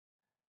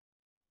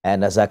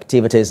And as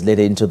activities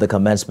leading to the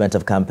commencement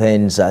of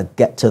campaigns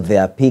get to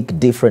their peak,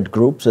 different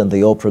groups in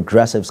the All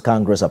Progressives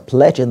Congress are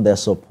pledging their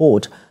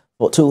support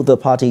to the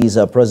party's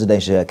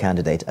presidential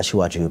candidate,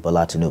 Asiwaju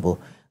Bola Tinubu.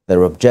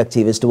 Their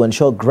objective is to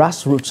ensure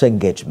grassroots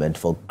engagement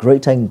for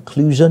greater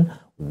inclusion,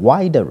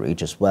 wider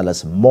reach, as well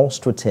as more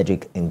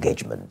strategic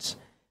engagements.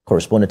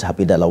 Correspondent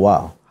Habida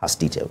Lawal has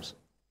details.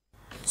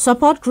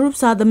 Support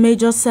groups are the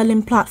major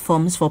selling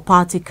platforms for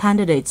party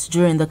candidates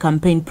during the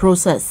campaign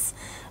process.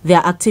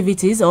 Their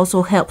activities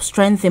also help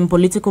strengthen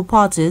political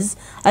parties,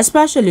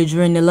 especially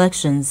during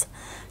elections.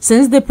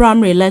 Since the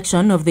primary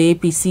election of the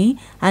APC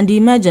and the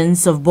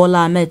emergence of Bola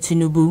Ahmed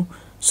Tinubu,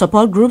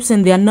 support groups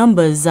in their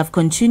numbers have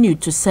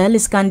continued to sell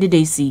his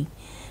candidacy.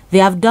 They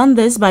have done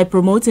this by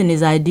promoting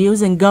his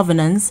ideals in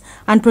governance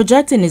and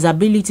projecting his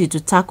ability to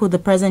tackle the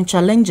present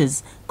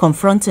challenges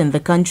confronting the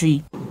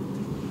country.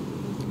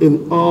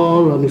 In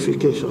all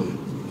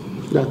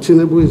ramifications, that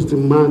Tinubu is the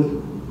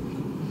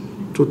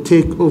man to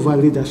take over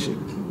leadership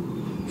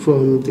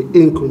from the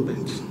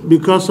incumbent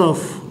because of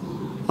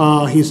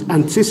his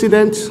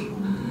antecedents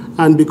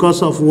and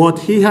because of what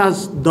he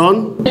has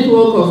done. The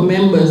network of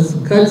members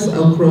cuts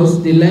across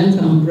the length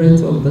and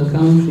breadth of the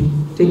country,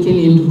 taking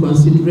into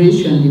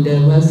consideration the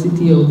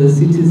diversity of the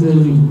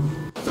citizenry.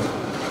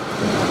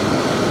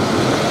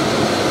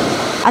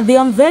 At the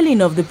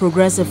unveiling of the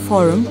Progressive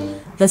Forum,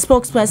 the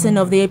spokesperson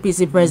of the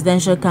APC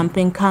Presidential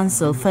Campaign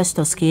Council,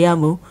 Festus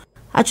Keyamo,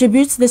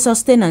 attributes the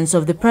sustenance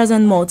of the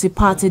present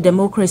multi-party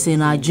democracy in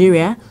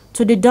Nigeria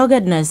to the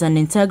doggedness and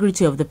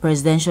integrity of the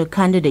presidential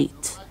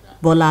candidate,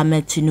 Bola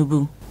Ahmed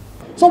Tinubu.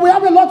 So we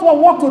have a lot of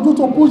work to do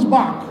to push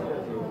back.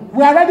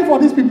 We are ready for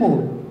these people.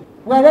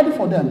 We are ready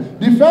for them.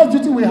 The first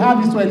duty we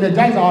have is to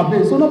energize our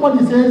base. So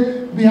nobody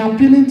says, be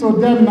appealing to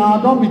them now,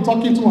 don't be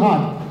talking too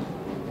hard.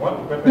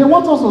 They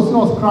want us to see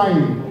us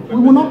crying. We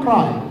will not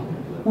cry.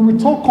 We will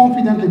talk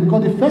confidently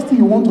because the first thing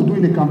you want to do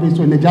in the campaign is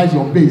to energize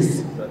your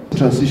base.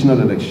 Transitional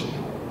election.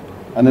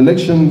 An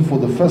election for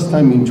the first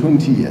time in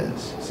 20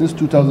 years, since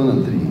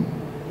 2003,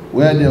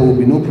 where there will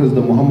be no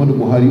President Muhammadu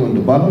Buhari on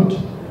the ballot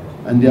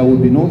and there will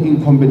be no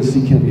incumbent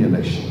seeking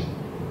re-election,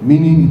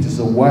 meaning it is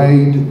a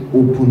wide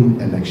open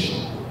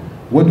election.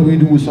 What do we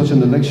do with such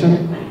an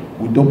election?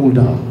 We double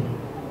down.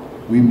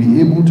 We'll be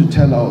able to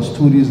tell our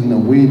stories in a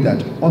way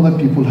that other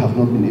people have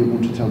not been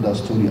able to tell their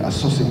story as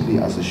succinctly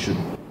as they should.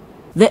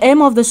 The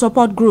aim of the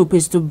support group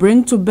is to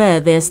bring to bear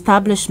the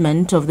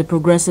establishment of the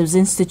Progressives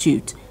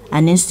Institute,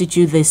 an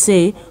institute they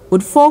say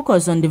would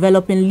focus on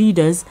developing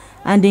leaders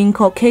and the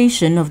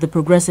inculcation of the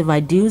progressive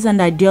ideals and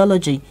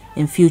ideology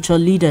in future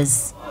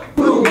leaders.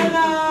 We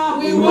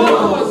work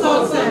for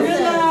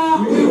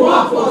success. We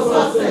work for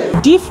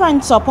success.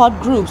 Different support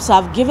groups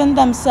have given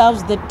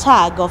themselves the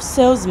tag of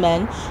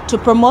salesmen to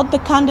promote the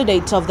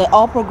candidate of the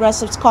All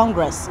Progressives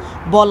Congress,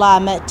 Bola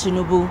Ahmed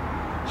Tinubu.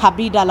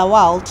 Habida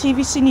Lawal,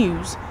 TVC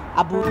News,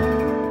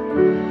 Abuja.